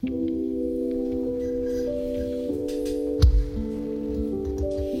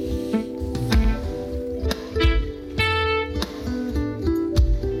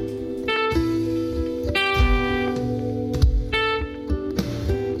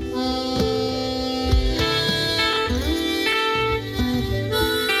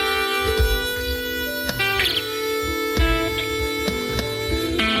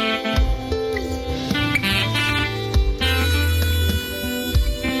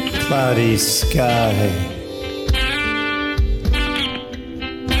cloudy sky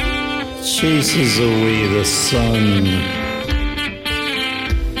chases away the sun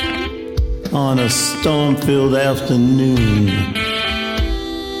on a storm-filled afternoon,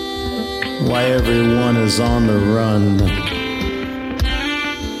 while everyone is on the run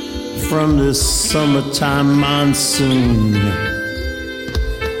from this summertime monsoon.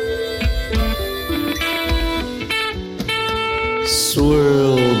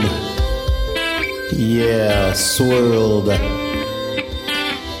 Swirled, yeah, swirled.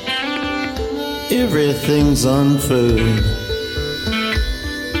 Everything's unfurled.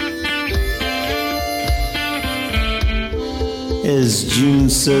 As June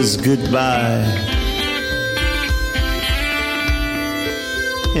says goodbye,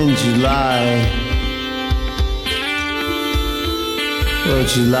 in July, well,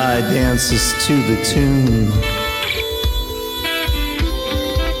 July dances to the tune.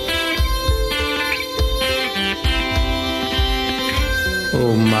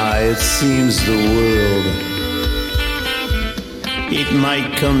 Oh my, it seems the world, it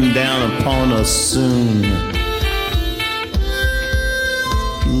might come down upon us soon.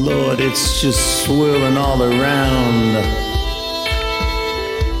 Lord, it's just swirling all around,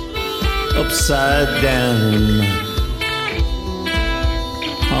 upside down,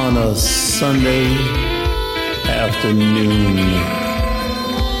 on a Sunday afternoon.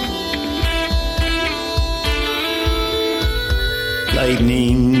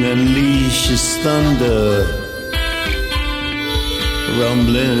 Lightning unleashes thunder,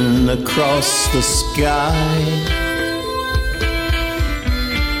 rumbling across the sky.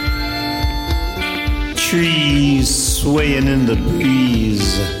 Trees swaying in the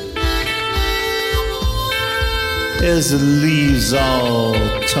breeze as the leaves all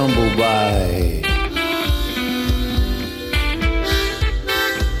tumble by.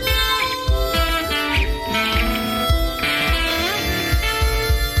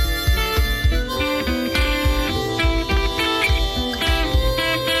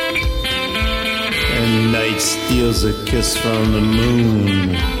 And night steals a kiss from the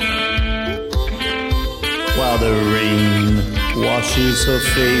moon, while the rain washes her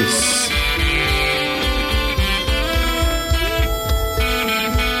face.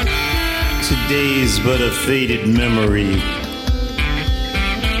 Today's but a faded memory,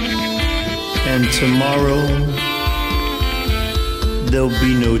 and tomorrow there'll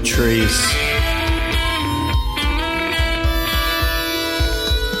be no trace.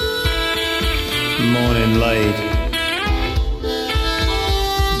 Morning light,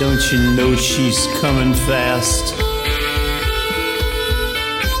 don't you know she's coming fast?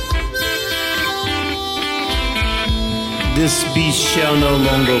 This beach shall no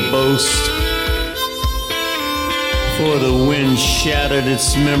longer boast, for the wind shattered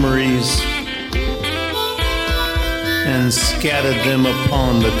its memories and scattered them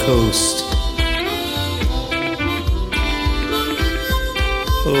upon the coast.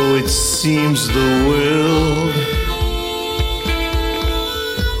 Oh, it seems the world,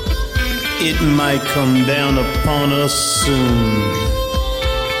 it might come down upon us soon.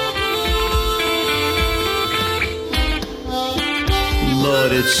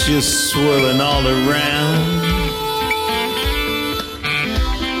 Lord, it's just swirling all around,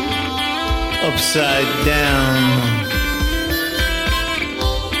 upside down,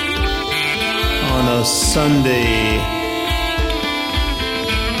 on a Sunday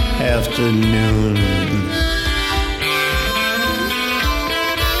afternoon.